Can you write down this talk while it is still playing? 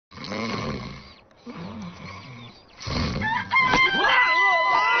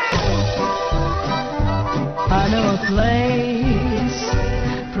place,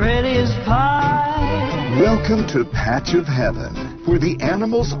 pretty as pie. Welcome to Patch of Heaven, where the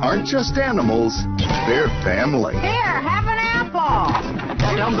animals aren't just animals, they're family. Here, have an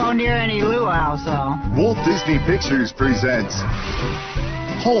apple. Don't go near any luau's, though. Walt Disney Pictures presents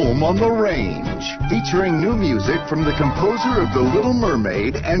Home on the Range, featuring new music from the composer of The Little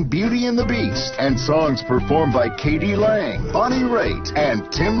Mermaid and Beauty and the Beast, and songs performed by Katie Lang, Bonnie Raitt,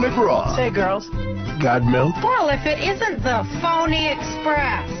 and Tim McGraw. Say, girls. God milk? Well, if it isn't the Phony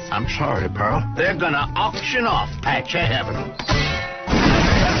Express. I'm sorry, Pearl. They're gonna auction off Patch of Heaven.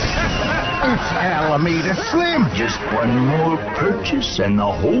 It's Alameda Slim. Just one more purchase and the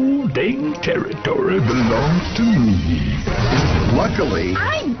whole dang territory belongs to me. Luckily,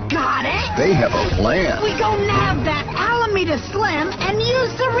 I got it. they have a plan. We go nab that Alameda Slim and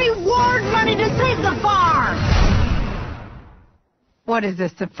use the reward money to save the farm. What is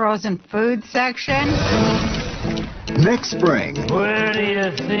this, the frozen food section? Next spring, Where do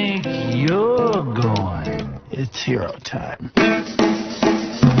you think you're going? It's hero time. You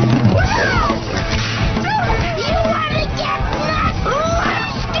want to get nuts?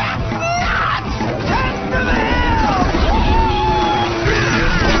 Let's get nuts!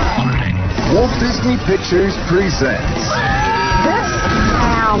 Walt Disney Pictures presents This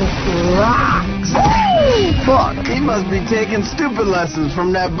town rocks. Fuck, he must be taking stupid lessons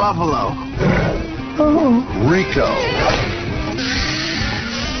from that buffalo. Rico,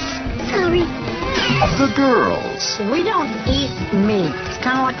 Sorry. The Girls, We don't eat meat. It's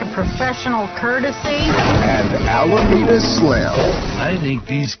kind of like a professional courtesy. and Alameda Slim. I think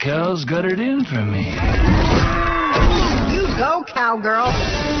these cows got it in for me. You go, cowgirl.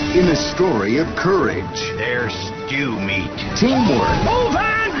 In a story of courage, There's stew meat. teamwork, Move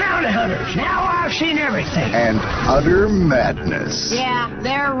on, bounty hunters. Now I've seen everything. and utter madness. Yeah,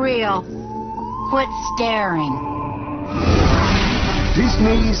 they're real. Quit staring.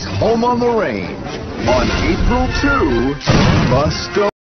 Disney's Home on the Range on April 2. Must